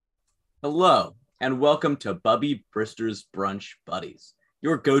Hello, and welcome to Bubby Brister's Brunch Buddies,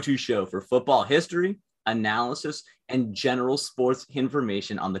 your go-to show for football history, analysis, and general sports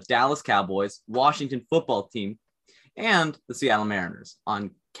information on the Dallas Cowboys, Washington football team, and the Seattle Mariners on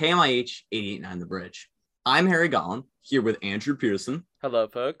KMIH 88.9 The Bridge. I'm Harry Gollin, here with Andrew Pearson. Hello,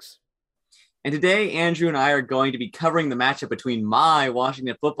 folks. And today, Andrew and I are going to be covering the matchup between my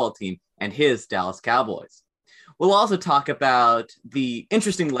Washington football team and his Dallas Cowboys. We'll also talk about the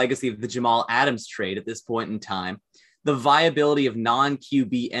interesting legacy of the Jamal Adams trade at this point in time, the viability of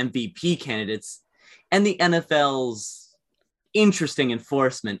non-QB MVP candidates, and the NFL's interesting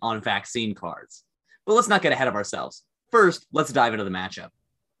enforcement on vaccine cards. But let's not get ahead of ourselves. First, let's dive into the matchup.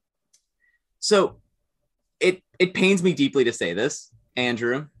 So it pains me deeply to say this,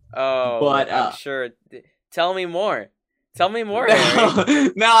 Andrew. But I'm sure. Tell me more. Tell me more. No,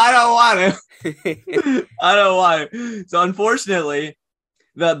 I don't want to. I don't want to. So unfortunately,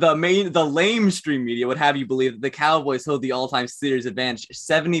 the lamestream media would have you believe that the Cowboys hold the all-time series advantage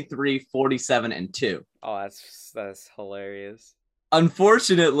 73, 47, and 2. Oh, that's hilarious.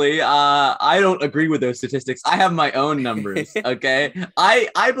 Unfortunately, I don't agree with those statistics. I have my own numbers, okay?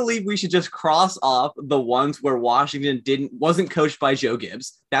 I believe we should just cross off the ones where Washington wasn't coached by Joe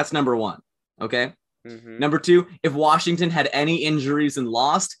Gibbs. That's number one, okay? Mm-hmm. Number two, if Washington had any injuries and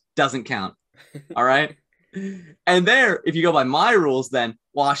lost, doesn't count. All right. And there, if you go by my rules, then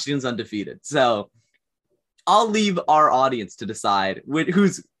Washington's undefeated. So I'll leave our audience to decide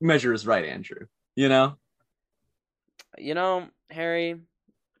whose measure is right, Andrew. You know, Harry,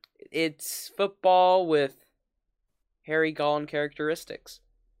 it's football with Harry Gollin characteristics.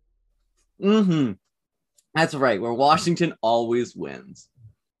 Mm-hmm. That's right. Where Washington always wins.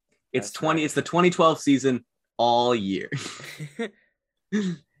 It's the 2012 season all year.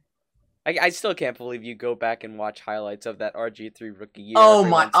 I still can't believe you go back and watch highlights of that RG3 rookie year. Oh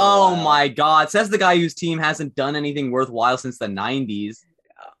my God. Says the guy whose team hasn't done anything worthwhile since the 90s.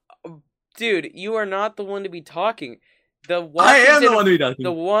 Dude, you are not the one to be talking. I am the one to be talking.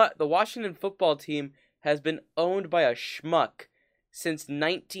 The Washington football team has been owned by a schmuck since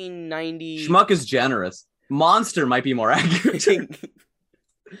 1990. Schmuck is generous. Monster might be more accurate.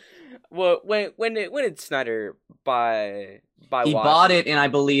 Well, when did Snyder buy he Washington? Bought it in, I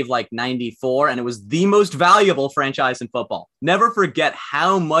believe, like 94, and it was the most valuable franchise in football. Never forget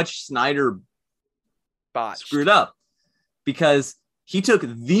how much Snyder screwed up, because he took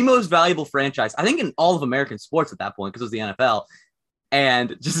the most valuable franchise, I think, in all of American sports at that point, because it was the NFL,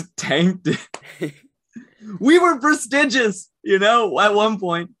 and just tanked it. We were prestigious, at one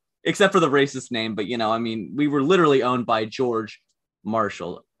point, except for the racist name. But, we were literally owned by George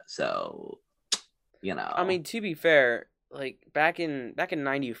Marshall. So, I mean, to be fair, like back in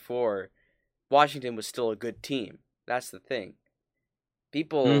 94, Washington was still a good team. That's the thing.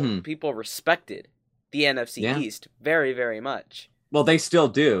 People respected the NFC East very, very much. Well, they still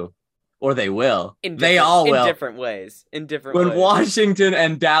do, or they will. They all will. In different ways. When Washington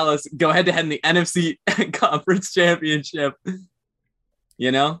and Dallas go head to head in the NFC Conference Championship.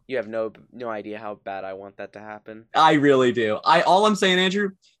 You have no idea how bad I want that to happen. I really do. All I'm saying,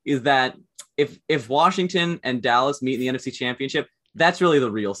 Andrew, is that if Washington and Dallas meet in the NFC Championship, that's really the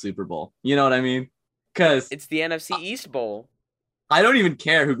real Super Bowl. You know what I mean? Because it's the NFC East Bowl. I don't even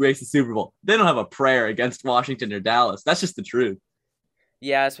care who makes the Super Bowl. They don't have a prayer against Washington or Dallas. That's just the truth.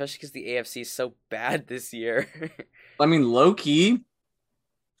 Yeah, especially because the AFC is so bad this year. I mean, low key.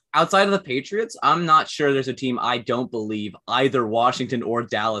 Outside of the Patriots, I'm not sure there's a team I don't believe either Washington or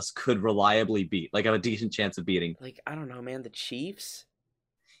Dallas could reliably beat, like have a decent chance of beating. Like, I don't know, man, the Chiefs?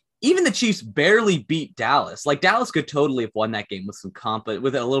 Even the Chiefs barely beat Dallas. Like, Dallas could totally have won that game with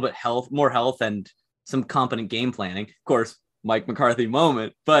with a little bit more health and some competent game planning. Of course, Mike McCarthy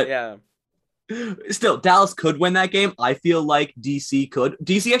moment, but yeah. Still, Dallas could win that game. I feel like DC could.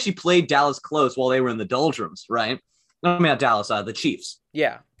 DC actually played Dallas close while they were in the doldrums, right? I mean, not Dallas, the Chiefs.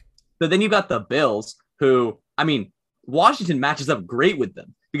 Yeah. But then you've got the Bills, who, Washington matches up great with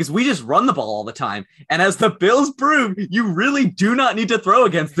them because we just run the ball all the time. And as the Bills prove, you really do not need to throw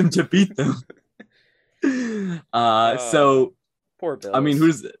against them to beat them. So, poor Bills.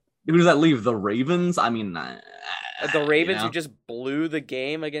 Who does that leave? The Ravens? The Ravens who just blew the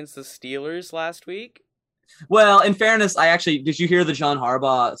game against the Steelers last week? Well, in fairness, did you hear the John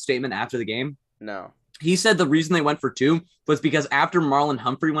Harbaugh statement after the game? No. He said the reason they went for 2 was because after Marlon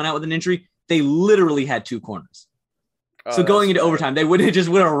Humphrey went out with an injury, they literally had 2 corners. So going into overtime, they would have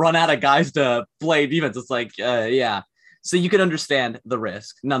run out of guys to play defense. It's like, yeah. So you could understand the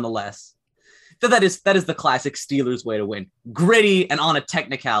risk, nonetheless. So that is the classic Steelers way to win. Gritty and on a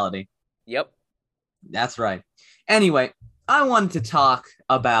technicality. Yep. That's right. Anyway, I wanted to talk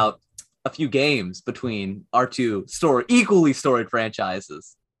about a few games between our two equally storied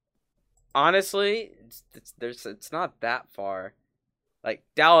franchises. Honestly, it's not that far. Like,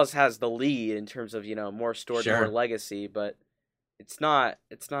 Dallas has the lead in terms of, more storied, more legacy, but it's not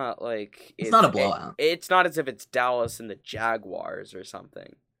like it's not a blowout. It's not as if it's Dallas and the Jaguars or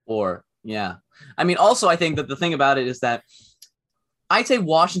something. Or yeah. I mean, also I think that the thing about it is that I'd say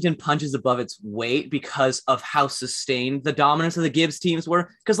Washington punches above its weight because of how sustained the dominance of the Gibbs teams were.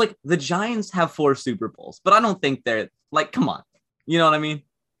 Because, like, the Giants have 4 Super Bowls, but I don't think they're, like, come on. You know what I mean?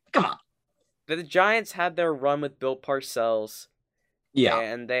 Come on. The Giants had their run with Bill Parcells. Yeah.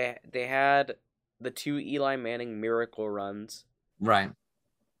 And they had the 2 Eli Manning miracle runs. Right.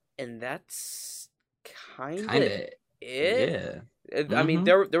 And that's kind of it. Yeah. I mean,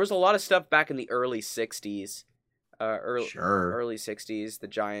 there was a lot of stuff back in the early 60s. Early 60s, the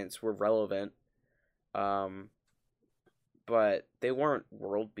Giants were relevant, but they weren't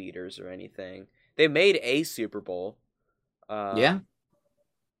world beaters or anything. They made a Super Bowl, but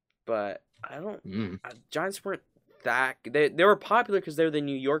I don't. Giants weren't that. They were popular because they're the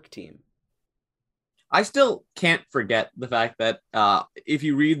New York team. I still can't forget the fact that if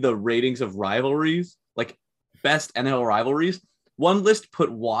you read the ratings of rivalries, like best NFL rivalries, one list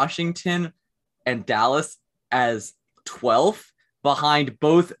put Washington and Dallas as 12th behind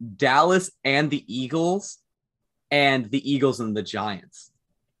both Dallas and the Eagles and the Giants.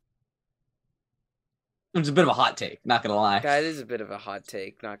 It's a bit of a hot take, not going to lie. That is a bit of a hot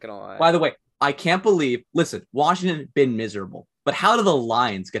take, not going to lie. By the way, I can't believe, listen, Washington been miserable, but how do the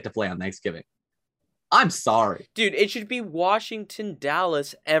Lions get to play on Thanksgiving? I'm sorry. Dude, it should be Washington,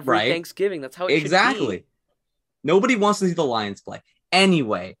 Dallas every Thanksgiving. That's how it should be. Exactly. Nobody wants to see the Lions play.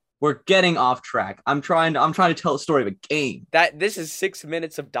 Anyway, we're getting off track. I'm trying to tell a story of a game. This is 6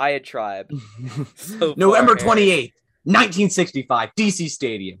 minutes of diatribe. November 28th, 1965, DC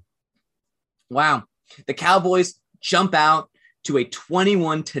Stadium. Wow. The Cowboys jump out to a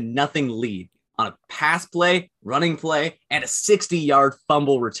 21-0 lead on a pass play, running play, and a 60-yard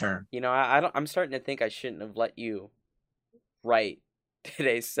fumble return. I'm starting to think I shouldn't have let you write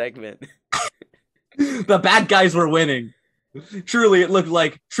today's segment. The bad guys were winning. Truly, it looked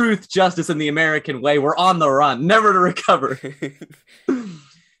like truth, justice, and the American way were on the run, never to recover.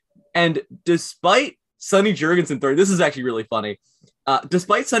 And despite Sonny Jurgensen throwing, this is actually really funny.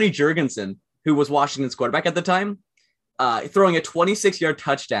 Despite Sonny Jurgensen, who was Washington's quarterback at the time, throwing a 26-yard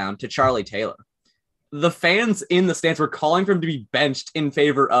touchdown to Charlie Taylor, the fans in the stands were calling for him to be benched in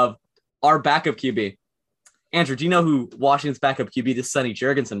favor of our backup QB. Andrew, do you know who Washington's backup QB this Sonny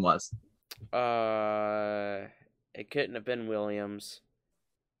Jurgensen was? It couldn't have been Williams.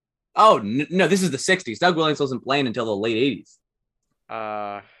 Oh, no, this is the 60s. Doug Williams wasn't playing until the late 80s.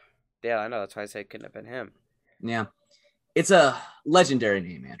 Yeah, I know. That's why I say it couldn't have been him. Yeah. It's a legendary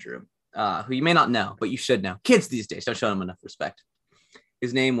name, Andrew, who you may not know, but you should know. Kids these days don't show him enough respect.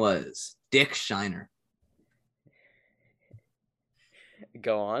 His name was Dick Shiner.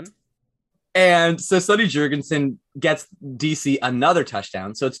 Go on. And so Sonny Jurgensen gets DC another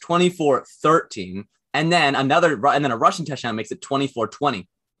touchdown. So it's 24-13. And then a rushing touchdown makes it 24-20.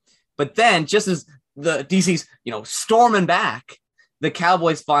 But then just as the DC's, storming back, the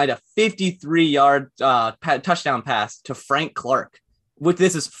Cowboys find a 53-yard touchdown pass to Frank Clark.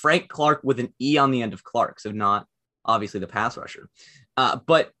 This is Frank Clark with an E on the end of Clark, so not obviously the pass rusher.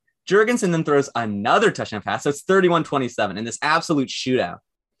 But Jurgensen then throws another touchdown pass, so it's 31-27 in this absolute shootout.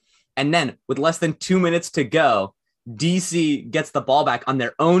 And then with less than 2 minutes to go, DC gets the ball back on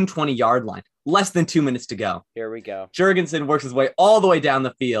their own 20-yard line. Less than 2 minutes to go. Here we go. Jurgensen works his way all the way down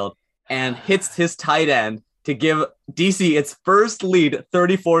the field and hits his tight end to give DC its first lead,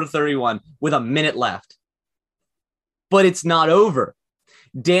 34-31, with a minute left. But it's not over.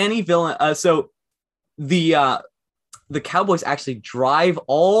 Danny Villan. So the Cowboys actually drive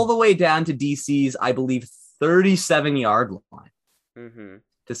all the way down to DC's, I believe, 37-yard line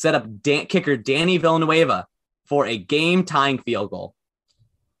to set up kicker Danny Villanueva for a game-tying field goal.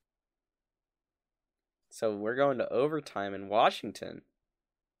 So we're going to overtime in Washington.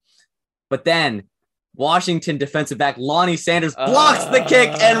 But then Washington defensive back Lonnie Sanders blocks the kick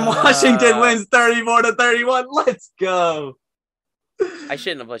and Washington wins 34-31. Let's go. I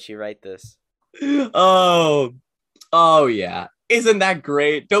shouldn't have let you write this. Oh yeah. Isn't that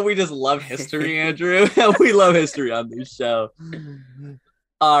great? Don't we just love history, Andrew? We love history on this show.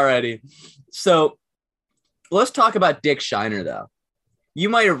 Alrighty. So let's talk about Dick Shiner, though. You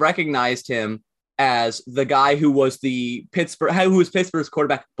might have recognized him as the guy who was Pittsburgh's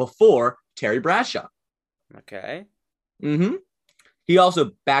quarterback before Terry Bradshaw. Okay. He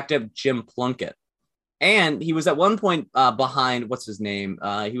also backed up Jim Plunkett. And he was at one point behind, what's his name?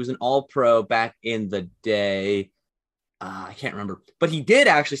 He was an all-pro back in the day. I can't remember. But he did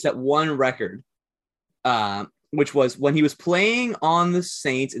actually set one record, which was when he was playing on the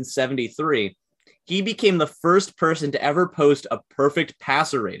Saints in 73. He became the first person to ever post a perfect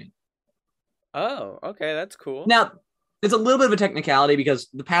passer rating. Oh, okay. That's cool. Now, it's a little bit of a technicality because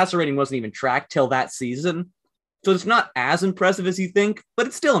the passer rating wasn't even tracked till that season. So it's not as impressive as you think, but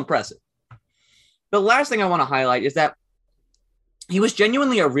it's still impressive. The last thing I want to highlight is that he was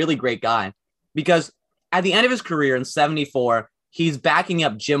genuinely a really great guy because at the end of his career in 74, he's backing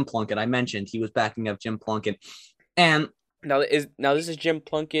up Jim Plunkett. I mentioned he was backing up Jim Plunkett. And now this is Jim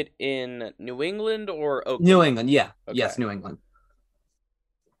Plunkett in New England or Oakland? New England, yeah. Okay. Yes, New England.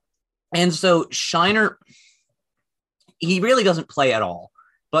 And so Shiner, he really doesn't play at all.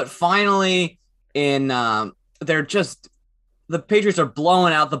 But finally, the Patriots are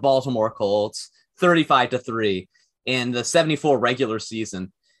blowing out the Baltimore Colts 35-3 in the 74 regular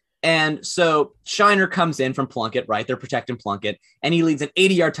season. And so Shiner comes in from Plunkett, right? They're protecting Plunkett, and he leads an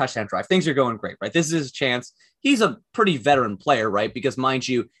 80-yard touchdown drive. Things are going great, right? This is his chance. He's a pretty veteran player, right? Because, mind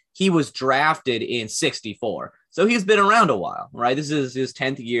you, he was drafted in 64. So he's been around a while, right? This is his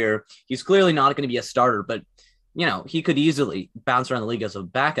 10th year. He's clearly not going to be a starter, but, he could easily bounce around the league as a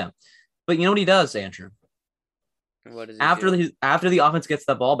backup. But you know what he does, Andrew? What does he do? After the offense gets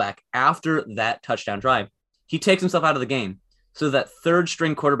the ball back, after that touchdown drive, he takes himself out of the game so that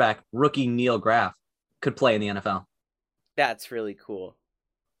third-string quarterback, rookie Neil Graff, could play in the NFL. That's really cool.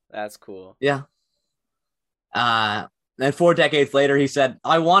 That's cool. Yeah. And 4 decades later, he said,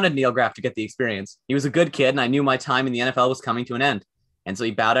 I wanted Neil Graff to get the experience. He was a good kid, and I knew my time in the NFL was coming to an end. And so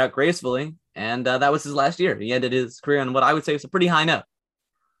he bowed out gracefully, and that was his last year. He ended his career on what I would say is a pretty high note.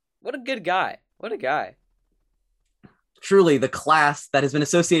 What a good guy. What a guy. Truly the class that has been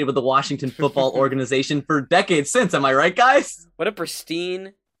associated with the Washington Football Organization for decades since. Am I right, guys? What a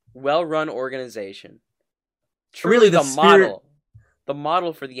pristine, well-run organization. Truly the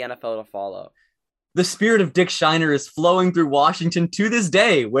model for the NFL to follow. The spirit of Dick Shiner is flowing through Washington to this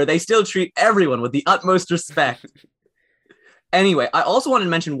day, where they still treat everyone with the utmost respect. Anyway, I also wanted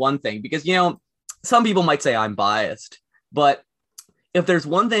to mention one thing, because, some people might say I'm biased, but if there's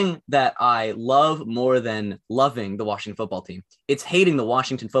one thing that I love more than loving the Washington football team, it's hating the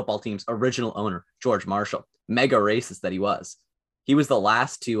Washington football team's original owner, George Marshall, mega racist that he was. He was the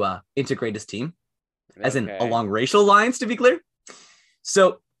last to integrate his team, as in along racial lines, to be clear.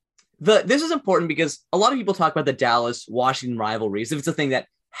 So this is important because a lot of people talk about the Dallas-Washington rivalry as if it's a thing that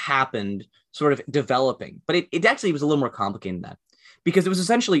happened sort of developing, but it actually was a little more complicated than that, because it was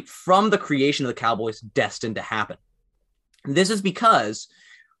essentially from the creation of the Cowboys destined to happen. This is because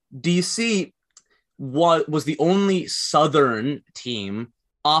DC was the only Southern team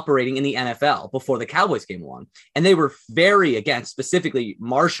operating in the NFL before the Cowboys came along. And they were very against, specifically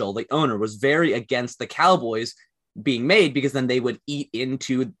Marshall, the owner, was very against the Cowboys being made because then they would eat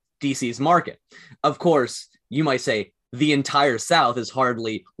into DC's market. Of course, you might say the entire South is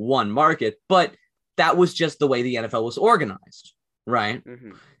hardly one market, but that was just the way the NFL was organized, right?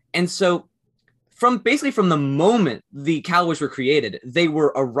 Mm-hmm. And so from the moment the Cowboys were created, they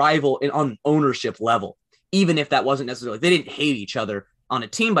were a rival on ownership level, even if that wasn't necessarily, they didn't hate each other on a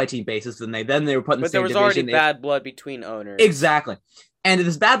team-by-team basis, then they were put in the same division. But there was already bad blood between owners. Exactly. And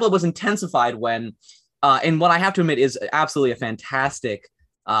this bad blood was intensified when, and what I have to admit is absolutely a fantastic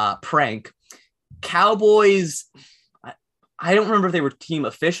prank, Cowboys, I don't remember if they were team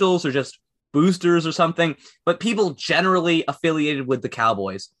officials or just boosters or something, but people generally affiliated with the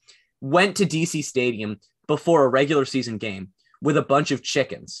Cowboys went to DC Stadium before a regular season game with a bunch of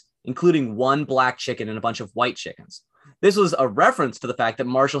chickens, including one black chicken and a bunch of white chickens. This was a reference to the fact that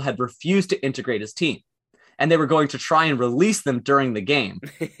Marshall had refused to integrate his team, and they were going to try and release them during the game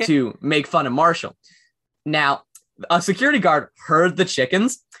to make fun of Marshall. Now, a security guard heard the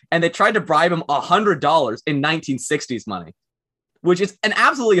chickens, and they tried to bribe him $100 in 1960s money, which is an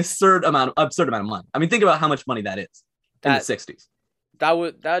absolutely absurd amount of money. I mean, think about how much money that is in the 60s.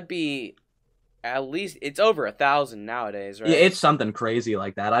 That'd be at least, it's over 1,000 nowadays, right? Yeah, it's something crazy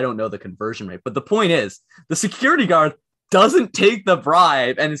like that. I don't know the conversion rate, but the point is, the security guard doesn't take the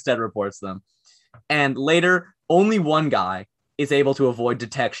bribe and instead reports them. And later, only one guy is able to avoid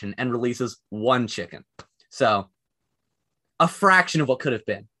detection and releases one chicken. So, a fraction of what could have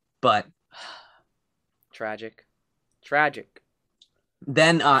been, but tragic.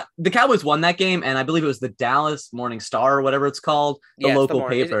 Then the Cowboys won that game, and I believe it was the Dallas Morning Star or whatever it's called, local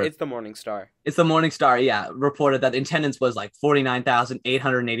paper. It's the Morning Star. It's the Morning Star, yeah, reported that attendance was like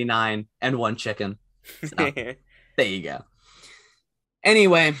 49,889 and one chicken. So, there you go.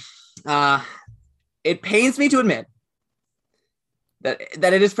 Anyway, it pains me to admit that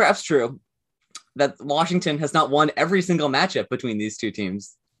it is perhaps true that Washington has not won every single matchup between these two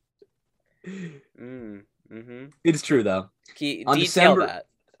teams. Mm-hmm. It's true, though. Detail that.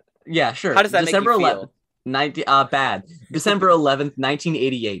 Yeah, sure. How does that December make you feel? Bad. December 11th,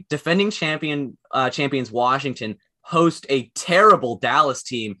 1988. Defending champions Washington host a terrible Dallas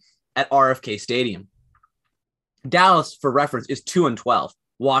team at RFK Stadium. Dallas, for reference, is 2-12.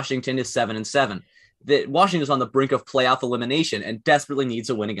 Washington is 7-7. Washington is on the brink of playoff elimination and desperately needs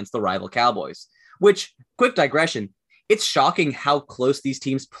a win against the rival Cowboys. Which, quick digression, it's shocking how close these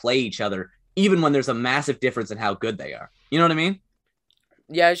teams play each other, even when there's a massive difference in how good they are. You know what I mean?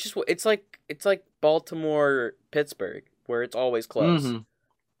 Yeah, it's like Baltimore, Pittsburgh, where it's always close.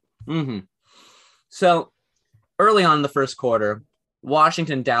 So early on in the first quarter,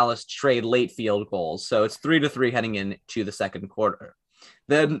 Washington, Dallas trade late field goals. So it's 3-3 heading into the second quarter.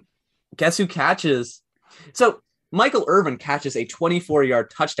 Then guess who catches? So Michael Irvin catches a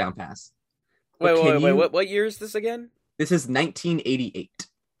 24-yard touchdown pass. Wait, what year is this again? This is 1988.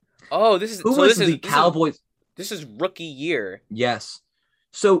 Oh, this is the Cowboys. This is rookie year. Yes.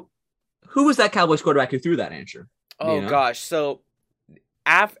 So who was that Cowboys quarterback who threw that answer? Oh, gosh. So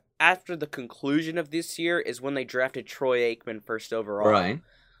after the conclusion of this year is when they drafted Troy Aikman first overall. Right.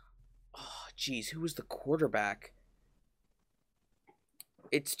 Oh, geez. Who was the quarterback?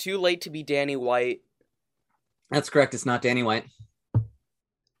 It's too late to be Danny White. That's correct. It's not Danny White.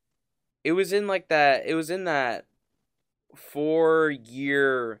 It was in that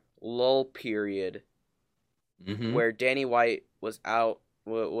 4-year lull period where Danny White was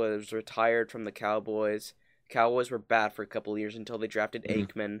retired from the Cowboys. Cowboys were bad for a couple of years until they drafted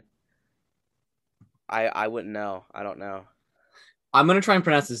Aikman. I wouldn't know. I don't know. I'm going to try and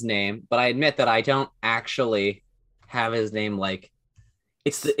pronounce his name, but I admit that I don't actually have his name like...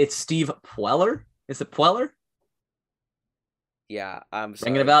 It's Steve Pweller? Is it Pweller? Yeah, I'm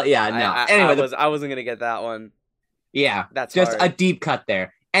sorry. Ringing a bell? Yeah, no. Anyway, I wasn't going to get that one. Yeah, that's just hard. A deep cut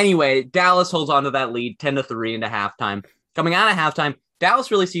there. Anyway, Dallas holds on to that lead 10-3 into halftime. Coming out of halftime,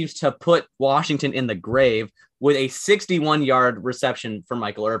 Dallas really seems to put Washington in the grave with a 61-yard reception from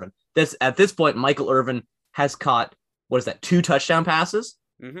Michael Irvin. At this point, Michael Irvin has caught, 2 touchdown passes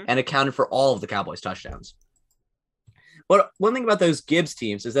and accounted for all of the Cowboys' touchdowns. But one thing about those Gibbs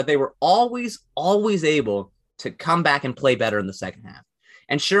teams is that they were always able to come back and play better in the second half.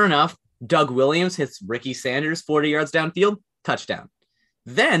 And sure enough, Doug Williams hits Ricky Sanders 40 yards downfield, touchdown.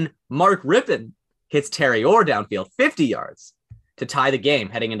 Then Mark Rippon hits Terry Orr downfield 50 yards to tie the game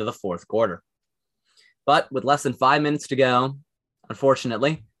heading into the fourth quarter. But with less than 5 minutes to go,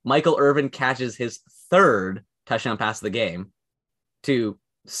 unfortunately, Michael Irvin catches his third touchdown pass of the game to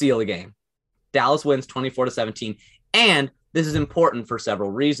seal the game. Dallas wins 24-17, and this is important for several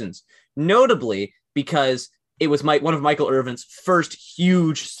reasons. Notably, because it was one of Michael Irvin's first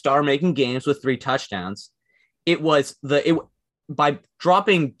huge star-making games with 3 touchdowns. By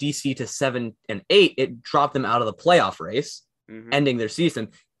dropping DC to 7-8, it dropped them out of the playoff race, ending their season.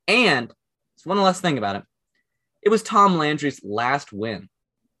 And there's one last thing about it. It was Tom Landry's last win.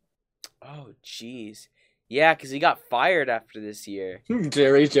 Oh, jeez. Yeah, because he got fired after this year.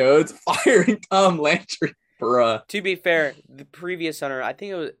 Jerry Jones firing Tom Landry, bruh. To be fair, the previous owner, I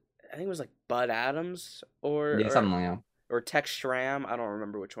think it was like Bud Adams something like that. Or Tex Schramm. I don't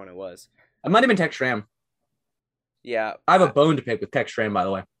remember which one it was. It might have been Tex Schramm. Yeah. I have a bone to pick with Tex Schramm, by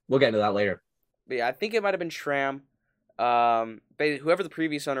the way. We'll get into that later. But yeah, I think it might have been Schramm. But whoever the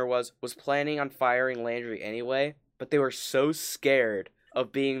previous owner was planning on firing Landry anyway, but they were so scared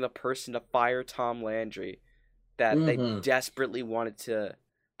of being the person to fire Tom Landry that they desperately wanted to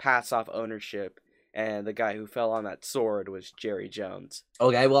pass off ownership. And the guy who fell on that sword was Jerry Jones.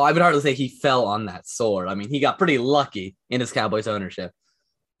 Okay, well, I would hardly say he fell on that sword. I mean, he got pretty lucky in his Cowboys ownership.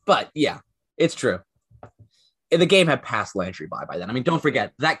 But, yeah, it's true. The game had passed Landry by then. I mean, don't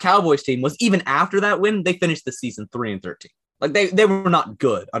forget, that Cowboys team was, even after that win, they finished the season 3-13. Like, they were not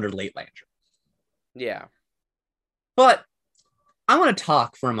good under late Landry. Yeah. But I want to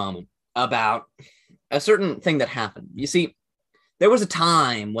talk for a moment about a certain thing that happened. You see, there was a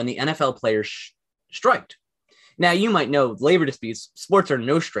time when the NFL players striked. Now, you might know labor disputes, sports are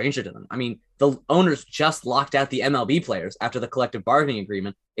no stranger to them. I mean, the owners just locked out the MLB players after the collective bargaining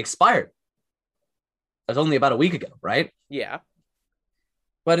agreement expired. That was only about a week ago, right? Yeah.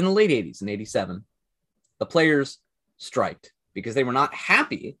 But in the late 80s and 87, the players striked because they were not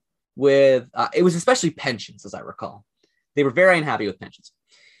happy with, it was especially pensions, as I recall. They were very unhappy with pensions.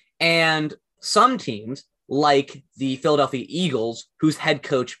 And some teams, like the Philadelphia Eagles, whose head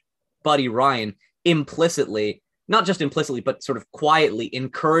coach, Buddy Ryan, implicitly not just implicitly, but sort of quietly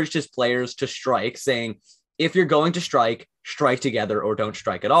encouraged his players to strike, saying, if you're going to strike together or don't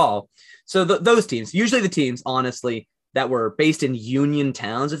strike at all. So those teams, usually the teams, honestly, that were based in union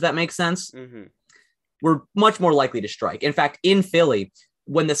towns, if that makes sense, were much more likely to strike. In fact, in Philly,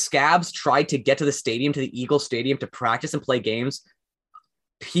 when the Scabs tried to get to the stadium, to the Eagles Stadium, to practice and play games,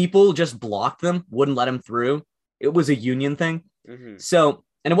 people just blocked them, wouldn't let them through. It was a union thing. So,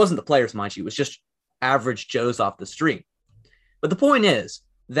 and it wasn't the players, mind you, it was just average Joes off the street. But the point is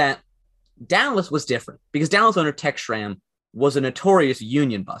that Dallas was different because Dallas owner Tex Schramm was a notorious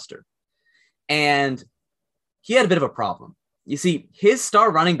union buster. And he had a bit of a problem. You see, his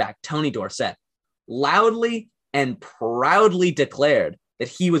star running back, Tony Dorsett, loudly and proudly declared that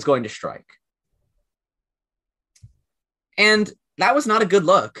he was going to strike. And that was not a good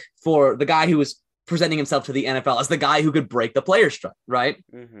look for the guy who was presenting himself to the NFL as the guy who could break the player strike, right?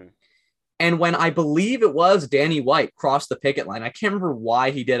 And when I believe it was Danny White crossed the picket line, I can't remember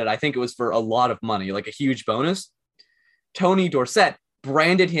why he did it. I think it was for a lot of money, like a huge bonus. Tony Dorsett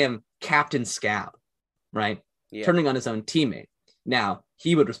branded him Captain Scab, right? Yeah. Turning on his own teammate. Now,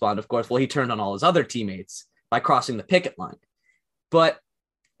 he would respond, of course, well, he turned on all his other teammates by crossing the picket line. But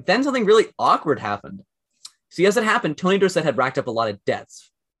then something really awkward happened. See, as it happened, Tony Dorsett had racked up a lot of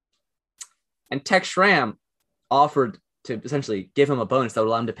debts. And Tex Schramm offered to essentially give him a bonus that would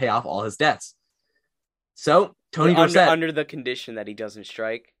allow him to pay off all his debts. So, Tony Dorsett... Under the condition that he doesn't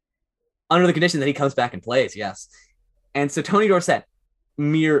strike? Under the condition that he comes back and plays, yes. And so Tony Dorsett,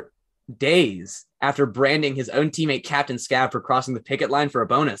 mere days after branding his own teammate Captain Scab for crossing the picket line for a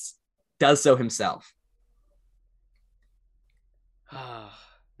bonus, does so himself.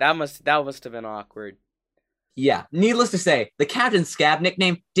 That must have been awkward. Yeah, needless to say, the Captain Scab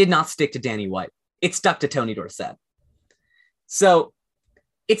nickname did not stick to Danny White. It stuck to Tony Dorsett. So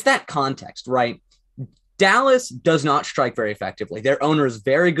it's that context, right? Dallas does not strike very effectively. Their owner is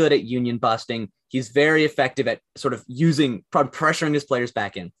very good at union busting. He's very effective at sort of pressuring his players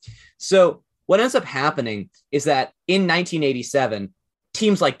back in. So what ends up happening is that in 1987,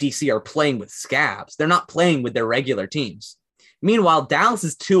 teams like DC are playing with Scabs. They're not playing with their regular teams. Meanwhile, Dallas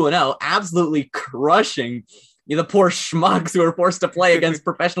is 2-0, absolutely crushing the poor schmucks who are forced to play against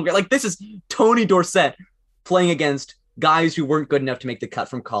professional guys. Like, this is Tony Dorsett playing against guys who weren't good enough to make the cut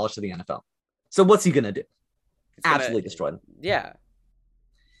from college to the NFL. So what's he going to do? Absolutely destroy them. Yeah.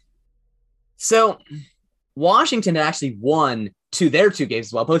 So Washington had actually won their two games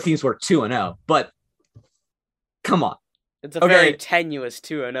as well. Both teams were 2-0, but come on. It's a very tenuous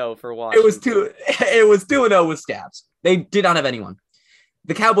 2-0 for Washington. It was 2-0 with Scabs. They did not have anyone.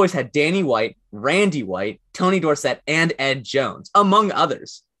 The Cowboys had Danny White, Randy White, Tony Dorsett, and Ed Jones, among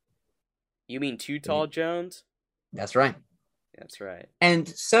others. You mean Too Tall Jones? That's right. That's right. And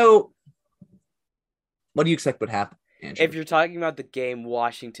so, what do you expect would happen, Andrew? If you're talking about the game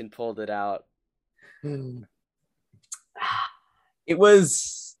Washington pulled it out. It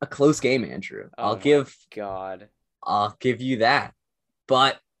was a close game, Andrew. I'll give you that.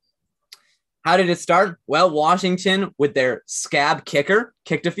 But how did it start? Well, Washington, with their Scab kicker,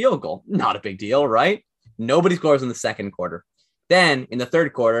 kicked a field goal. Not a big deal, right? Nobody scores in the second quarter. Then, in the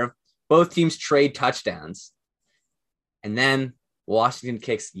third quarter, both teams trade touchdowns. And then Washington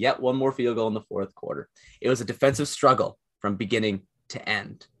kicks yet one more field goal in the fourth quarter. It was a defensive struggle from beginning to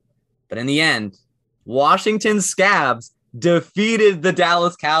end. But in the end, Washington Scabs defeated the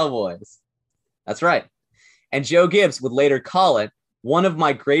Dallas Cowboys. That's right. And Joe Gibbs would later call it one of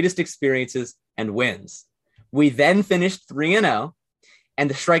my greatest experiences and wins. We then finished 3-0, and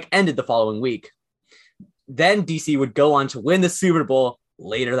the strike ended the following week. Then DC would go on to win the Super Bowl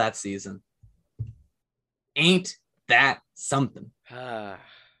later that season. Ain't that something? Man.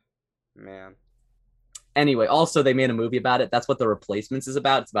 Anyway, also they made a movie about it. That's what The Replacements is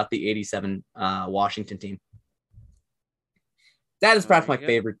about. It's about the 87 Washington team. That is perhaps my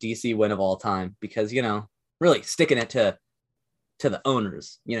favorite DC win of all time because, really sticking it to the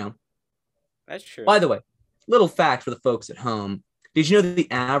owners, That's true. By the way, little fact for the folks at home. Did you know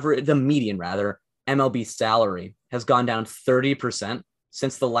that the median MLB salary has gone down 30%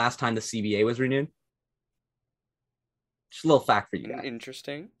 since the last time the CBA was renewed? Just a little fact for you guys.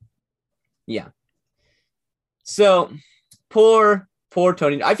 Interesting. Yeah. So, poor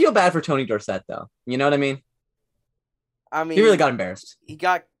Tony. I feel bad for Tony Dorsett, though. You know what I mean? He really got embarrassed. He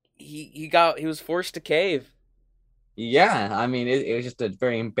was forced to cave. Yeah, it was just a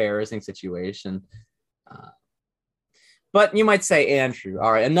very embarrassing situation. But you might say, Andrew,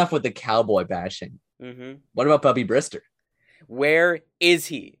 all right, enough with the cowboy bashing. Mm-hmm. What about Bubby Brister? Where is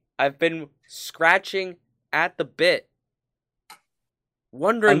he? I've been scratching at the bit,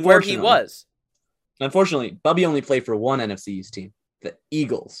 wondering where he was. Unfortunately, Bubby only played for one NFC East team, the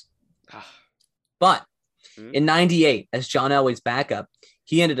Eagles. But in 98, as John Elway's backup,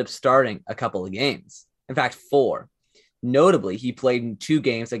 he ended up starting a couple of games. In fact, 4. Notably, he played in 2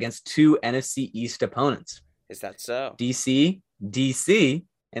 games against 2 NFC East opponents. Is that so? DC,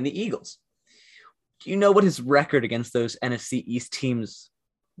 and the Eagles. Do you know what his record against those NFC East teams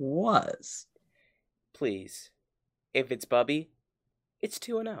was? Please. If it's Bubby, it's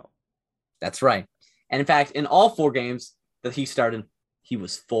 2-0. That's right. And in fact, in all 4 games that he started, he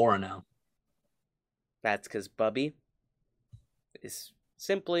was 4-0. That's because Bubby is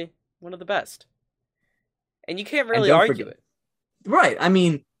simply one of the best. And you can't really argue it. Right. I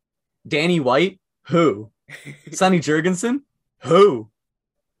mean, Danny White, who? Sonny Jurgensen, who?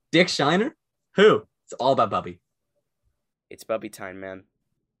 Dick Shiner, who? It's all about Bubby. It's Bubby time, man.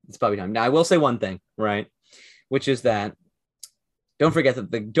 It's Bubby time. Now, I will say one thing, right? Which is that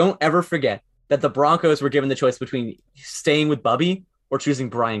don't ever forget that the Broncos were given the choice between staying with Bubby or choosing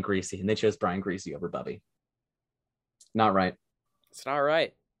Brian Griese, and they chose Brian Griese over Bubby. Not right. It's not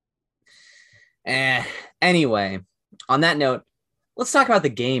right. Anyway, on that note, let's talk about the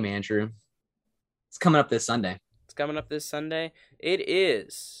game, Andrew. It's coming up this Sunday. It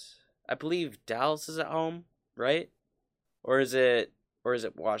is. I believe Dallas is at home, right? Or is it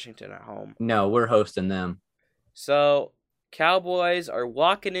Washington at home? No, we're hosting them. So, Cowboys are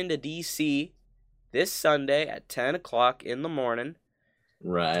walking into DC this Sunday at 10 o'clock in the morning.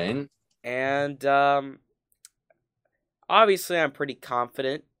 Right. And obviously I'm pretty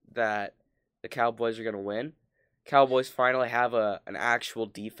confident that the Cowboys are going to win. Cowboys finally have an actual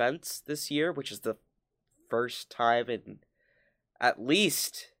defense this year, which is the first time in at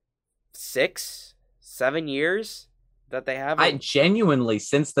least 6-7 years that they have. I genuinely,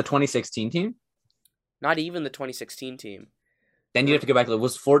 since the 2016 team? Not even the 2016 team. Then you have to go back to,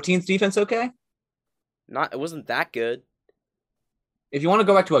 was 14th defense okay? It wasn't that good. If you want to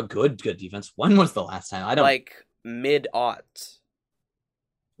go back to a good defense, when was the last time? Like mid-aughts.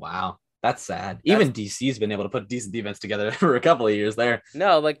 Wow. That's sad. Even DC's been able to put decent defense together for a couple of years there.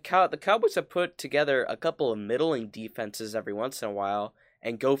 No, like the Cowboys have put together a couple of middling defenses every once in a while.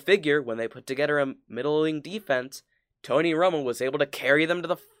 And go figure, when they put together a middling defense, Tony Romo was able to carry them to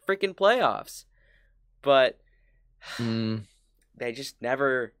the freaking playoffs. But they just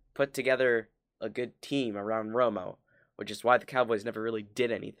never put together a good team around Romo, which is why the Cowboys never really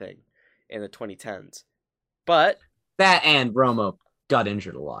did anything in the 2010s. But that and Romo got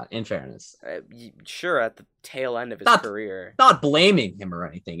injured a lot, in fairness. Sure, at the tail end of his career. Not blaming him or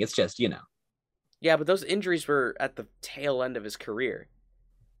anything. It's just, Yeah, but those injuries were at the tail end of his career.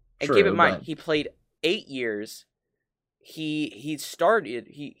 And True, keep in mind, he played 8 years. He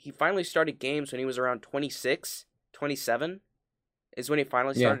finally started games when he was around 26, 27 is when he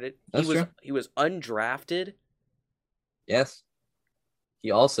finally started it. He was undrafted. Yes.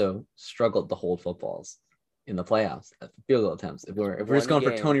 He also struggled to hold footballs in the playoffs at field goal attempts. If we're just going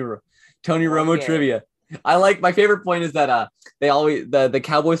for Tony Romo trivia. I like, my favorite point is that they always the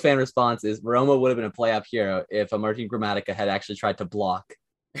Cowboys fan response is Romo would have been a playoff hero if Martin Gramatica had actually tried to block.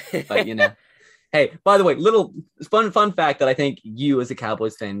 But hey, by the way, little fun fact that I think you as a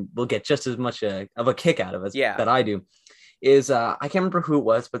Cowboys fan will get just as much of a kick out of as that I do is I can't remember who it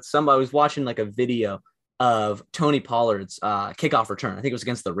was, but somebody was watching like a video of Tony Pollard's kickoff return. I think it was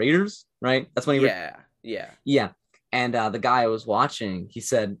against the Raiders, right? That's when he Yeah. And the guy I was watching, he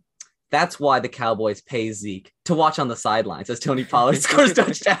said, that's why the Cowboys pay Zeke to watch on the sidelines as Tony Pollard scores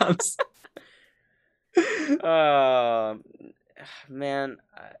touchdowns. Man.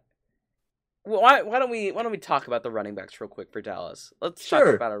 Why don't we talk about the running backs real quick for Dallas? Let's talk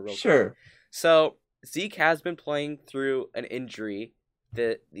about it real quick. So Zeke has been playing through an injury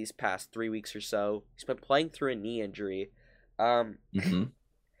these past 3 weeks or so. He's been playing through a knee injury.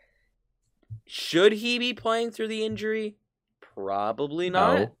 Should he be playing through the injury? Probably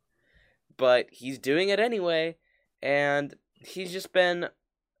not. No. But he's doing it anyway, and he's just been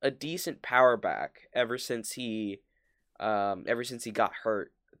a decent power back ever since he got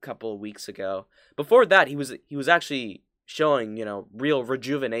hurt a couple of weeks ago. Before that, he was actually showing, real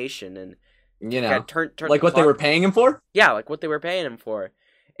rejuvenation and turn like what they were paying him for? Yeah, like what they were paying him for.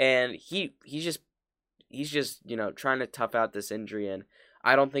 And he's just trying to tough out this injury, and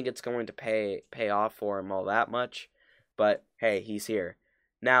I don't think it's going to pay off for him all that much. But hey, he's here.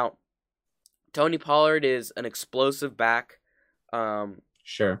 Now, Tony Pollard is an explosive back.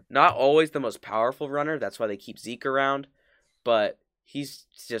 Sure. Not always the most powerful runner. That's why they keep Zeke around. But he's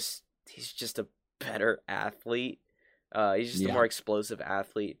just a better athlete. He's just a more explosive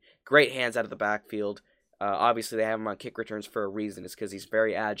athlete. Great hands out of the backfield. Obviously, they have him on kick returns for a reason. It's because he's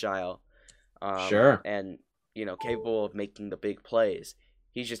very agile. Sure. And, capable of making the big plays.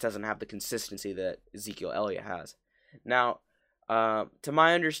 He just doesn't have the consistency that Ezekiel Elliott has. Now, to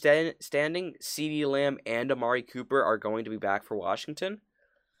my understanding, CeeDee Lamb and Amari Cooper are going to be back for Washington.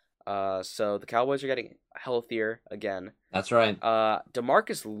 So the Cowboys are getting healthier again. That's right.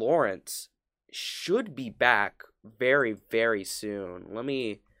 DeMarcus Lawrence should be back very, very soon.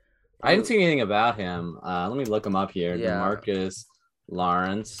 I didn't see anything about him. Let me look him up here. Yeah. DeMarcus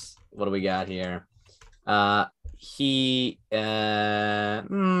Lawrence. What do we got here? He's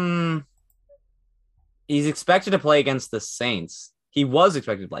expected to play against the Saints. He was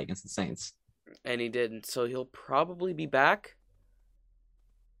expected to play against the Saints. And he didn't. So he'll probably be back.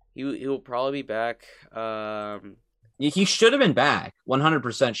 He'll probably be back. He should have been back.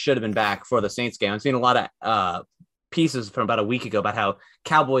 100% should have been back for the Saints game. I've seen a lot of pieces from about a week ago about how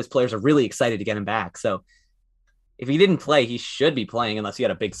Cowboys players are really excited to get him back. So if he didn't play, he should be playing unless he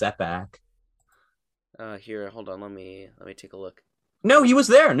had a big setback. Here, hold on. Let me take a look. No, he was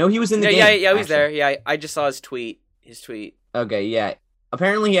there. No, he was in the game. Yeah, he was there. Yeah, I just saw his tweet. Okay, yeah.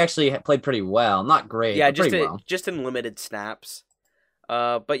 Apparently, he actually played pretty well. Not great. Yeah, but just in limited snaps.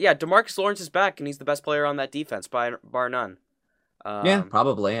 But yeah, DeMarcus Lawrence is back, and he's the best player on that defense, bar none. Yeah,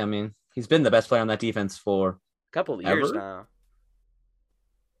 probably. I mean, he's been the best player on that defense for a couple of years now.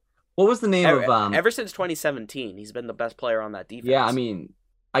 What was the name of ever since 2017? He's been the best player on that defense. Yeah, I mean,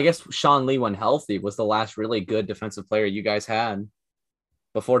 I guess Sean Lee, when healthy, was the last really good defensive player you guys had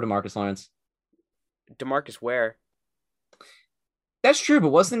before DeMarcus Lawrence. DeMarcus where? That's true, but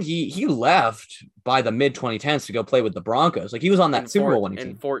wasn't he left by the mid-2010s to go play with the Broncos? Like, he was on that Super Bowl winning team.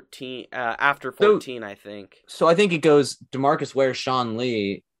 In 14, after 14, I think. So I think it goes DeMarcus Ware, Sean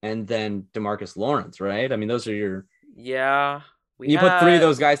Lee, and then DeMarcus Lawrence, right? I mean, those are your... Yeah. You put three of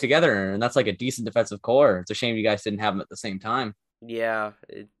those guys together, and that's like a decent defensive core. It's a shame you guys didn't have them at the same time. Yeah.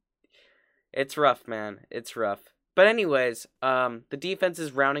 It's rough, man. It's rough. But anyways, the defense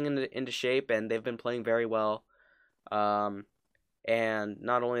is rounding into shape, and they've been playing very well. And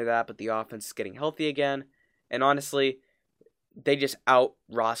not only that, but the offense is getting healthy again. And honestly, they just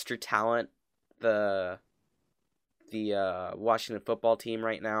out-roster talent the Washington football team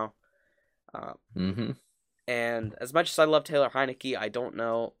right now. And as much as I love Taylor Heinicke, I don't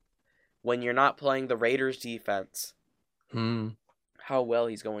know, when you're not playing the Raiders defense, how well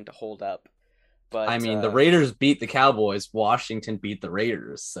he's going to hold up. But I mean, the Raiders beat the Cowboys. Washington beat the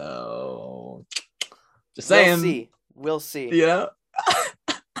Raiders. So, just saying. We'll see. Yeah.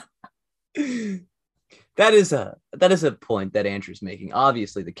 That is a point that Andrew's making.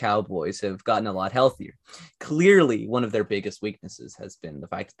 Obviously, the Cowboys have gotten a lot healthier. Clearly, one of their biggest weaknesses has been the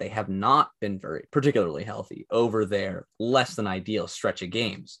fact that they have not been very particularly healthy over their less than ideal stretch of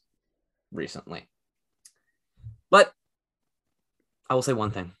games recently. But I will say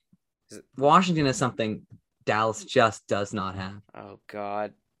one thing. Washington is something Dallas just does not have. Oh,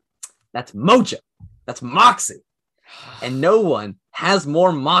 God. That's mojo. That's moxie. And no one has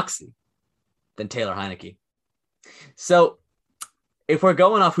more moxie than Taylor Heinicke. So if we're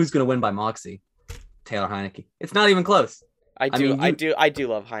going off who's going to win by moxie, Taylor Heinicke. It's not even close. I do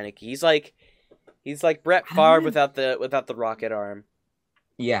love Heinicke. He's like Brett Favre without the rocket arm.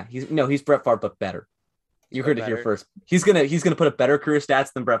 Yeah, he's Brett Favre but better. You heard it here first. He's gonna put up better career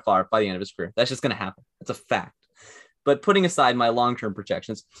stats than Brett Favre by the end of his career. That's just gonna happen. It's a fact. But putting aside my long-term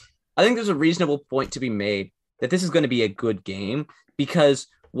projections, I think there's a reasonable point to be made that this is going to be a good game because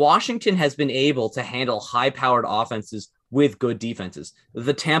Washington has been able to handle high-powered offenses with good defenses.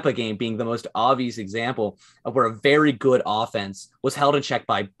 The Tampa game being the most obvious example of where a very good offense was held in check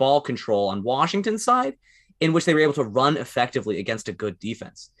by ball control on Washington's side, in which they were able to run effectively against a good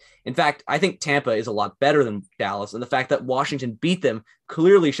defense. In fact, I think Tampa is a lot better than Dallas, and the fact that Washington beat them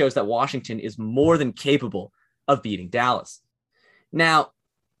clearly shows that Washington is more than capable of beating Dallas. Now,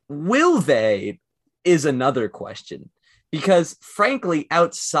 will they is another question, because frankly,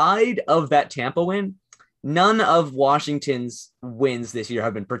 outside of that Tampa win, none of Washington's wins this year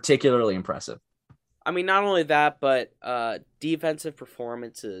have been particularly impressive. I mean, not only that, but defensive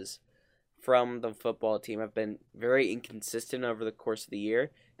performances from the football team have been very inconsistent over the course of the year.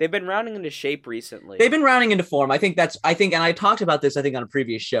 They've been rounding into shape recently. They've been rounding into form. I think, and I talked about this, I think, on a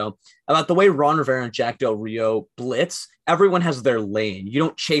previous show, about the way Ron Rivera and Jack Del Rio blitz. Everyone has their lane. You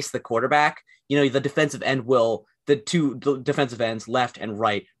don't chase the quarterback. The two defensive ends, left and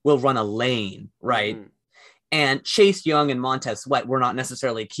right, will run a lane, right? And Chase Young and Montez Sweat were not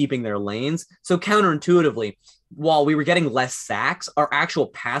necessarily keeping their lanes. So counterintuitively, while we were getting less sacks, our actual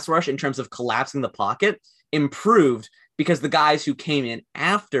pass rush in terms of collapsing the pocket improved because the guys who came in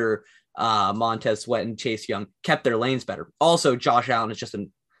after Montez Sweat and Chase Young kept their lanes better. Also, Josh Allen is just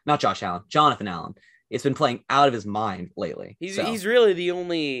not Josh Allen, Jonathan Allen. It's been playing out of his mind lately. He's really the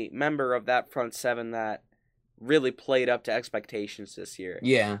only member of that front seven that really played up to expectations this year.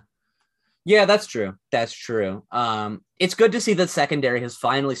 Yeah, that's true. That's true. It's good to see that secondary has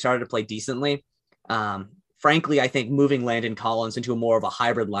finally started to play decently. Frankly, I think moving Landon Collins into a more of a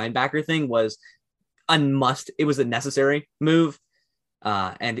hybrid linebacker thing was a must. It was a necessary move,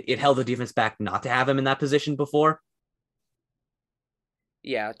 and it held the defense back not to have him in that position before.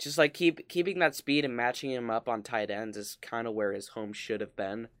 Yeah, just like keeping that speed and matching him up on tight ends is kind of where his home should have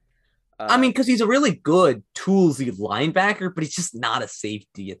been. I mean, because he's a really good toolsy linebacker, but he's just not a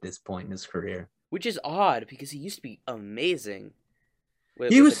safety at this point in his career. Which is odd, because he used to be amazing.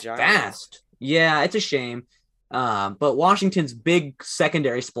 He was fast. Yeah, it's a shame. But Washington's big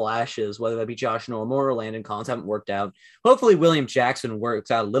secondary splashes, whether that be Josh Norman or Landon Collins, haven't worked out. Hopefully William Jackson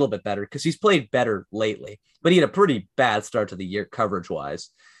works out a little bit better, because he's played better lately. But he had a pretty bad start to the year coverage-wise.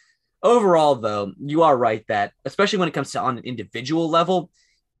 Overall, though, you are right that, especially when it comes to on an individual level,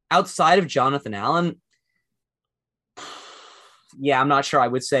 outside of Jonathan Allen, yeah, I'm not sure I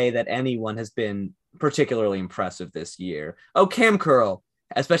would say that anyone has been particularly impressive this year. Oh, Cam Curl,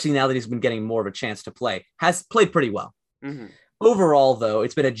 especially now that he's been getting more of a chance to play, has played pretty well. Mm-hmm. Overall, though,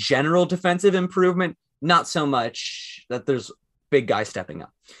 it's been a general defensive improvement, not so much that there's big guys stepping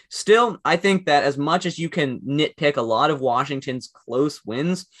up. Still, I think that as much as you can nitpick a lot of Washington's close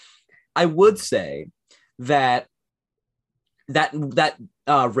wins, I would say that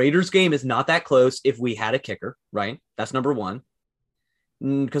Raiders game is not that close if we had a kicker, right? That's number one.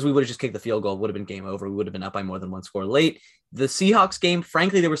 Because we would have just kicked the field goal, would have been game over. We would have been up by more than one score late. The Seahawks game,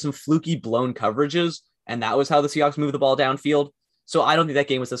 frankly, there were some fluky blown coverages, and that was how the Seahawks moved the ball downfield. So I don't think that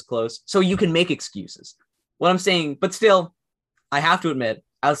game was this close. So you can make excuses. What I'm saying, but still, I have to admit,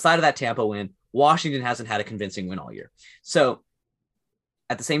 outside of that Tampa win, Washington hasn't had a convincing win all year. So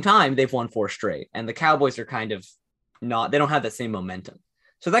at the same time, they've won 4 straight, and the Cowboys are kind of they don't have that same momentum.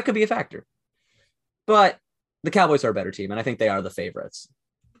 So that could be a factor. But the Cowboys are a better team, and I think they are the favorites.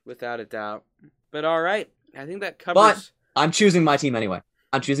 Without a doubt. But all right, I think that covers... But I'm choosing my team anyway.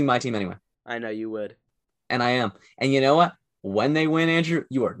 I know you would. And I am. And you know what? When they win, Andrew,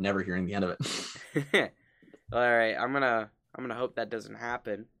 you are never hearing the end of it. All right, I'm gonna hope that doesn't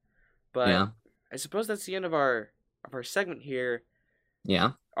happen. But yeah. I suppose that's the end of our segment here.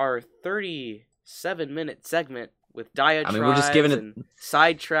 Yeah. Our 37-minute segment with diatribes we're just giving and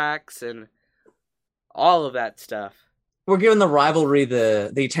sidetracks and all of that stuff. We're giving the rivalry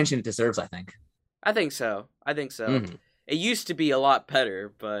the attention it deserves, I think. I think so. Mm-hmm. It used to be a lot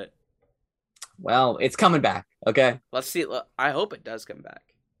better, but... Well, it's coming back, okay? Let's see. I hope it does come back.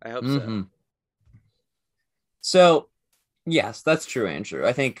 I hope so. So, yes, that's true, Andrew.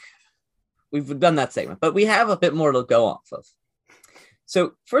 I think we've done that segment, but we have a bit more to go off of.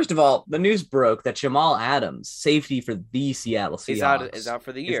 So, first of all, the news broke that Jamal Adams, safety for the Seattle Seahawks, is out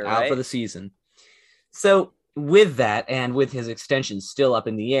for the year, out for the season. So, with that, and with his extension still up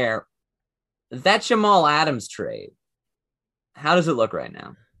in the air, that Jamal Adams trade, how does it look right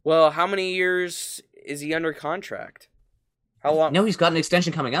now? Well, how many years is he under contract? How long? No, he's got an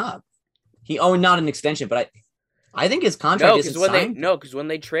extension coming up. Not an extension, but I think his contract isn't signed. Because when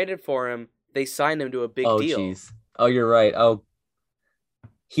they traded for him, they signed him to a big deal. Oh, jeez. Oh, you're right. Oh,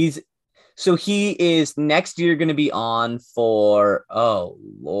 he is next year going to be on for, oh,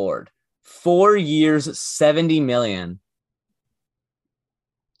 Lord, 4 years, $70 million.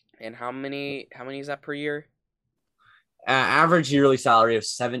 And how many is that per year? Average yearly salary of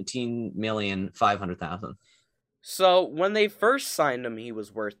 $17,500,000. So when they first signed him, he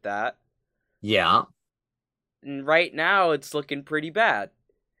was worth that. Yeah. And right now, it's looking pretty bad.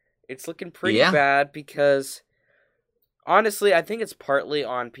 It's looking pretty bad because, honestly, I think it's partly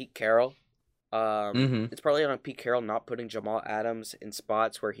on Pete Carroll. It's partly on Pete Carroll not putting Jamal Adams in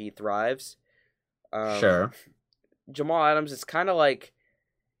spots where he thrives. Sure. Jamal Adams is kind of like,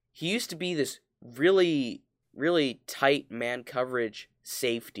 he used to be this really, really tight man coverage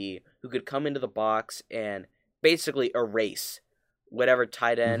safety who could come into the box and basically erase whatever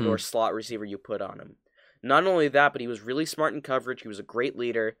tight end or slot receiver you put on him. Not only that, but he was really smart in coverage. He was a great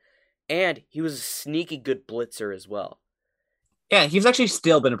leader, and he was a sneaky good blitzer as well. Yeah, he's actually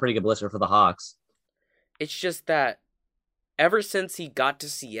still been a pretty good blitzer for the Hawks. It's just that ever since he got to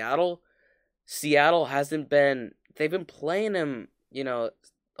Seattle hasn't been... They've been playing him, a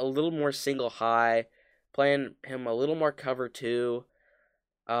little more single high, playing him a little more cover two.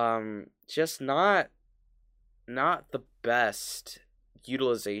 Just not the best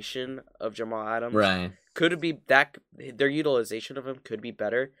utilization of Jamal Adams. Right. Could it be that their utilization of him could be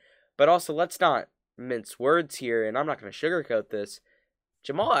better? But also, let's not mince words here, and I'm not going to sugarcoat this.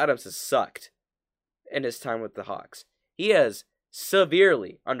 Jamal Adams has sucked in his time with the Hawks. He has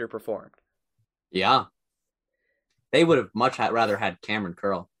severely underperformed. Yeah. They would have much rather had Cameron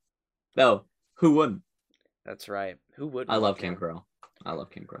Curl. Though, who wouldn't? That's right. Who wouldn't? I love Cam Curl.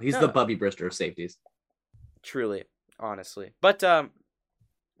 He's the Bubby Brister of safeties. Truly, honestly. But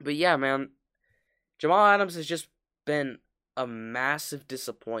yeah, man. Jamal Adams has just been a massive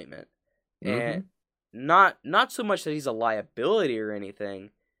disappointment. And not so much that he's a liability or anything.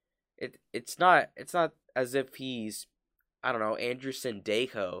 It's not as if he's, I don't know, Andrew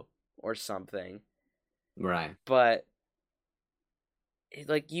Sendejo or something. Right. But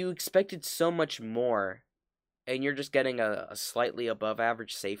like, you expected so much more, and you're just getting a slightly above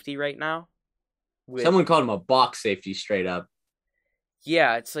average safety right now. Someone called him a box safety straight up.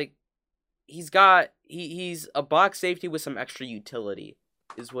 Yeah, it's like he's a box safety with some extra utility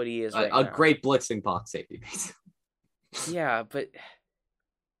is what he is right now. A great blitzing box safety. Yeah, but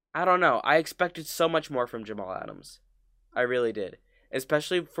I don't know. I expected so much more from Jamal Adams. I really did.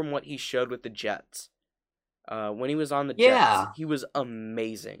 Especially from what he showed with the Jets. When he was on the Jets, he was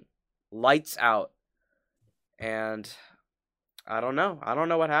amazing. Lights out. And I don't know. I don't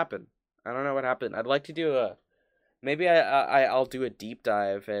know what happened. I'd like to do maybe I'll do a deep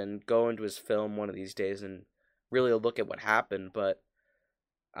dive and go into his film one of these days and really look at what happened, but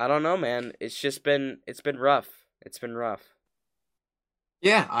I don't know, man. It's been rough. It's been rough.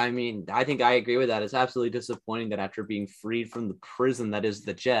 Yeah, I mean, I think I agree with that. It's absolutely disappointing that after being freed from the prison that is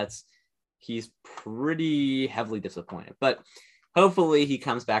the Jets, he's pretty heavily disappointed. But hopefully he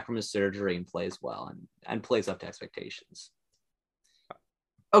comes back from his surgery and plays well and plays up to expectations.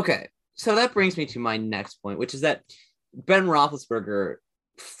 Okay, so that brings me to my next point, which is that Ben Roethlisberger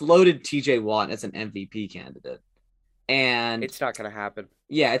floated TJ Watt as an MVP candidate. And it's not going to happen.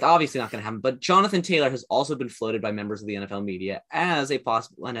 Yeah, it's obviously not going to happen. But Jonathan Taylor has also been floated by members of the NFL media as a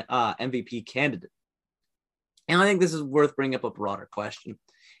possible MVP candidate. And I think this is worth bringing up a broader question.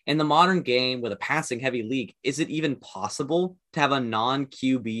 In the modern game with a passing-heavy league, is it even possible to have a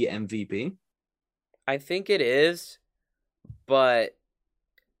non-QB MVP? I think it is, but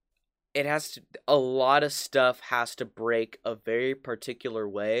a lot of stuff has to break a very particular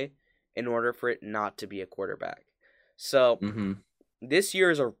way in order for it not to be a quarterback. So this year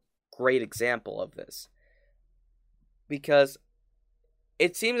is a great example of this, because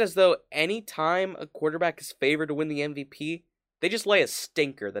it seems as though any time a quarterback is favored to win the MVP, they just lay a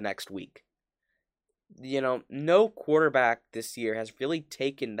stinker the next week. You know, no quarterback this year has really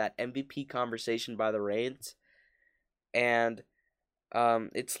taken that MVP conversation by the reins, and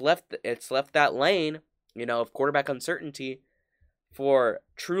it's left that lane, you know, of quarterback uncertainty for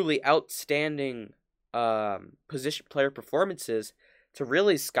truly outstanding position player performances to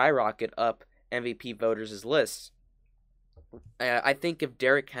really skyrocket up MVP voters' lists. I think if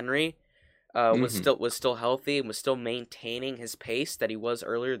Derrick Henry was still healthy and was still maintaining his pace that he was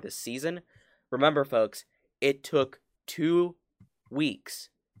earlier this season, remember, folks, it took 2 weeks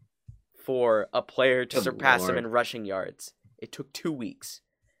for a player to surpass him in rushing yards. It took 2 weeks.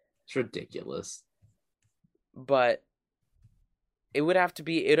 It's ridiculous. But it would have to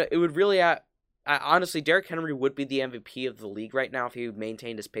be. It would really. Honestly, Derrick Henry would be the MVP of the league right now if he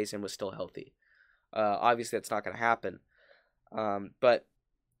maintained his pace and was still healthy. Obviously, that's not going to happen. But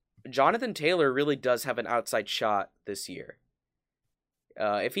Jonathan Taylor really does have an outside shot this year.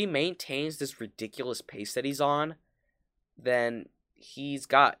 If he maintains this ridiculous pace that he's on, then he's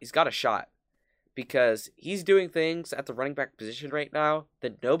got a shot, because he's doing things at the running back position right now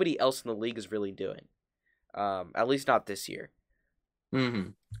that nobody else in the league is really doing. At least not this year.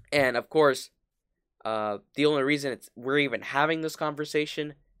 And of course, the only reason we're even having this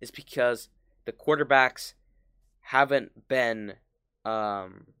conversation is because the quarterbacks haven't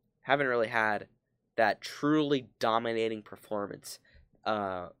really had that truly dominating performance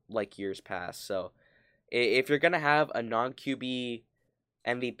like years past. So if you're gonna have a non-QB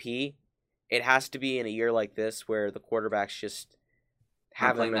MVP, it has to be in a year like this where the quarterbacks just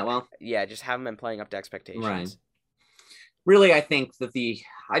haven't playing that well. Yeah, just haven't been playing up to expectations. Right. Really, I think that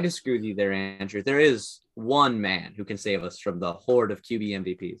I disagree with you there, Andrew. There is one man who can save us from the horde of QB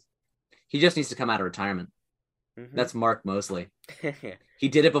MVPs. He just needs to come out of retirement. That's Mark Mosley. He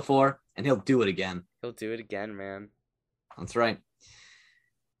did it before, and he'll do it again. He'll do it again, man. That's right.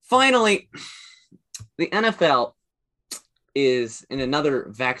 Finally, the NFL is in another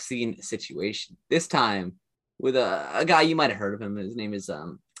vaccine situation. This time with a guy, you might have heard of him. His name is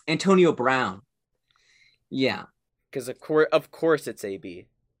Antonio Brown. Yeah. Because of course it's AB.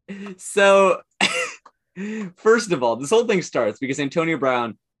 So, first of all, this whole thing starts because Antonio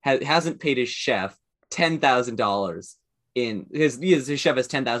Brown hasn't paid his chef $10,000 his chef has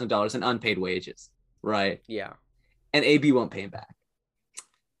 $10,000 in unpaid wages, right? Yeah. And AB won't pay him back.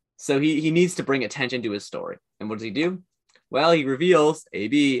 So he needs to bring attention to his story. And what does he do? Well, he reveals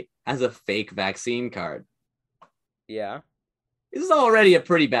AB has a fake vaccine card. Yeah. This is already a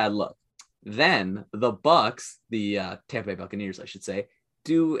pretty bad look. Then the Bucks, the Tampa Bay Buccaneers, I should say,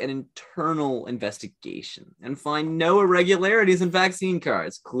 do an internal investigation and find no irregularities in vaccine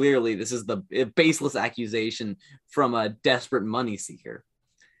cards. Clearly, this is the baseless accusation from a desperate money seeker.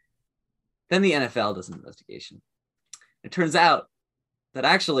 Then the NFL does an investigation. It turns out that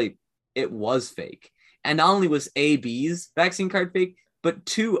actually it was fake. And not only was AB's vaccine card fake, but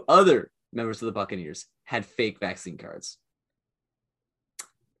 2 other members of the Buccaneers had fake vaccine cards.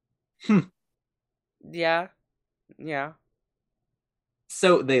 Yeah.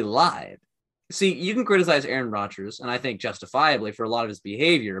 So they lied. See, you can criticize Aaron Rodgers, and I think justifiably, for a lot of his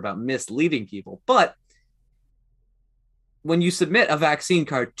behavior about misleading people. But when you submit a vaccine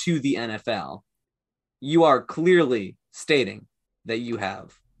card to the NFL, you are clearly stating that you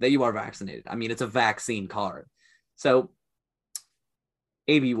are vaccinated. I mean, it's a vaccine card. So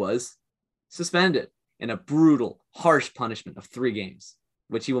AB was suspended in a brutal, harsh punishment of 3 games,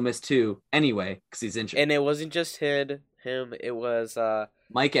 which he will miss 2 anyway because he's injured. And it wasn't just him. It was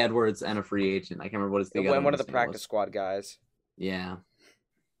Mike Edwards and a free agent. I can't remember what his name was. One of the practice squad guys. Yeah.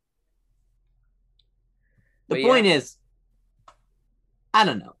 The point is, I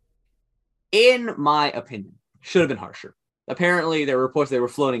don't know. In my opinion, should have been harsher. Apparently, there were reports they were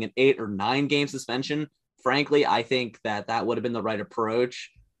floating an 8 or 9 game suspension. Frankly, I think that would have been the right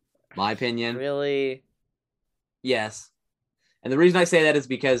approach. My opinion. Really? Yes. And the reason I say that is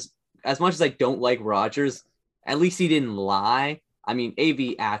because as much as I don't like Rodgers, at least he didn't lie. I mean,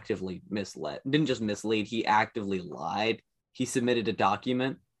 AB actively didn't just mislead, he actively lied. He submitted a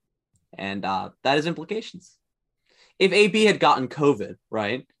document, and that has implications. If AB had gotten COVID,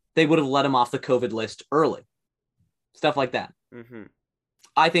 right, they would have let him off the COVID list early. Stuff like that. Mm-hmm.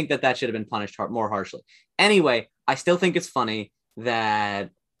 I think that should have been punished more harshly. Anyway, I still think it's funny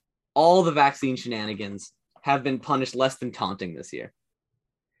that all the vaccine shenanigans have been punished less than taunting this year.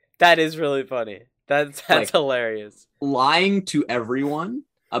 That is really funny. That's hilarious. Lying to everyone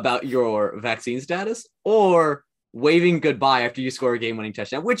about your vaccine status or waving goodbye after you score a game-winning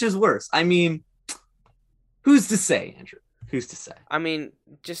touchdown, which is worse? I mean, who's to say, Andrew? Who's to say? I mean,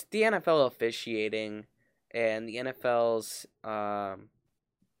 just the NFL officiating and the NFL's,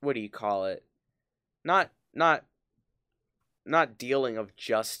 what do you call it? Not dealing of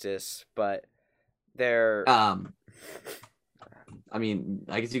justice, but they're I mean,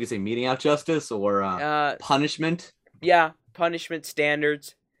 I guess you could say meting out justice or punishment. Yeah, punishment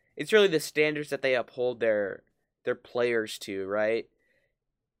standards. It's really the standards that they uphold their players to, right?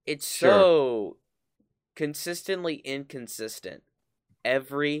 It's so consistently inconsistent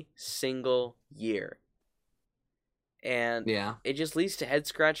every single year. And it just leads to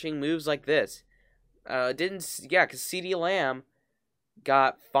head-scratching moves like this. Because CeeDee Lamb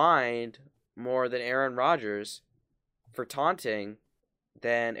got fined more than Aaron Rodgers for taunting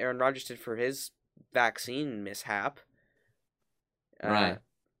than Aaron Rodgers did for his vaccine mishap. Right.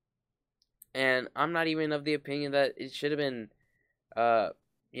 And I'm not even of the opinion that it should have been,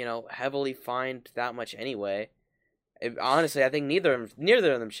 heavily fined that much anyway. Honestly, I think neither of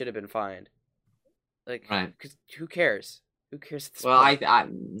them should have been fined. Like, right. Because who cares? Who cares at this point? I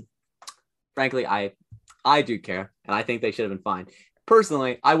frankly, I do care, and I think they should have been fined.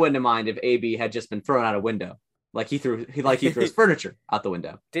 Personally, I wouldn't have minded if AB had just been thrown out a window, like he threw his furniture out the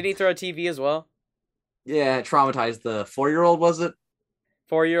window. Did he throw a TV as well? Yeah, it traumatized the 4-year-old, was it?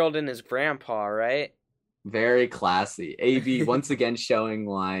 4-year-old and his grandpa, right? Very classy. AB once again showing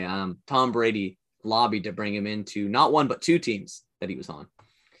why Tom Brady lobbied to bring him into not 1 but 2 teams that he was on.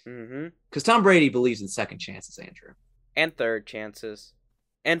 Mm-hmm. Because Tom Brady believes in second chances, Andrew. And third chances.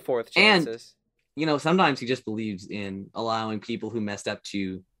 And fourth chances. And, sometimes he just believes in allowing people who messed up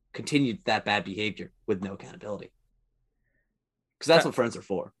to continue that bad behavior with no accountability. Because that's what friends are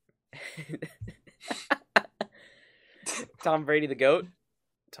for. Tom Brady the GOAT?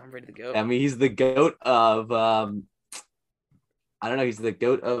 I mean, he's the GOAT of, I don't know, he's the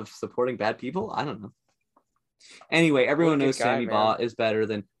GOAT of supporting bad people? I don't know. Anyway, everyone knows Sammy Baugh is better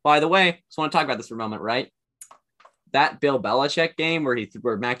than... By the way, just want to talk about this for a moment, right? That Bill Belichick game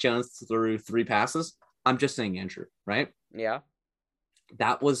where Mac Jones threw 3 passes, I'm just saying, Andrew, right? Yeah.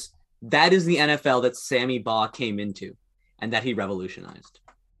 That is the NFL that Sammy Baugh came into and that he revolutionized.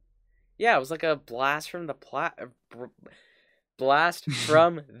 Yeah, it was like a blast from the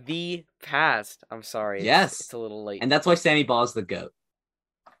past. I'm sorry. Yes. It's a little late. And that's why Sammy Baugh's the GOAT.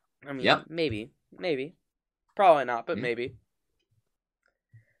 I mean, maybe. Probably not, but maybe.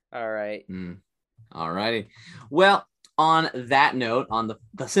 All right. All righty. Well, on that note, on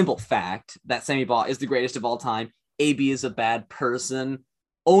the simple fact that Sammy Baugh is the greatest of all time, AB is a bad person.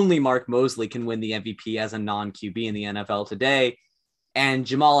 Only Mark Mosley can win the MVP as a non-QB in the NFL today. And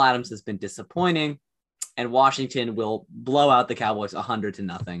Jamal Adams has been disappointing. And Washington will blow out the Cowboys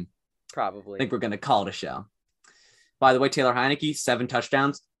 100-0. Probably. I think we're going to call it a show. By the way, Taylor Heineke, 7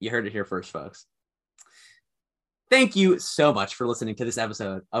 touchdowns. You heard it here first, folks. Thank you so much for listening to this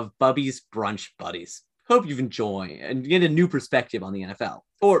episode of Bubby's Brunch Buddies. Hope you've enjoyed and get a new perspective on the NFL,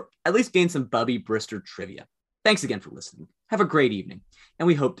 or at least gain some Bubby Brister trivia. Thanks again for listening. Have a great evening, and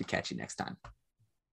we hope to catch you next time.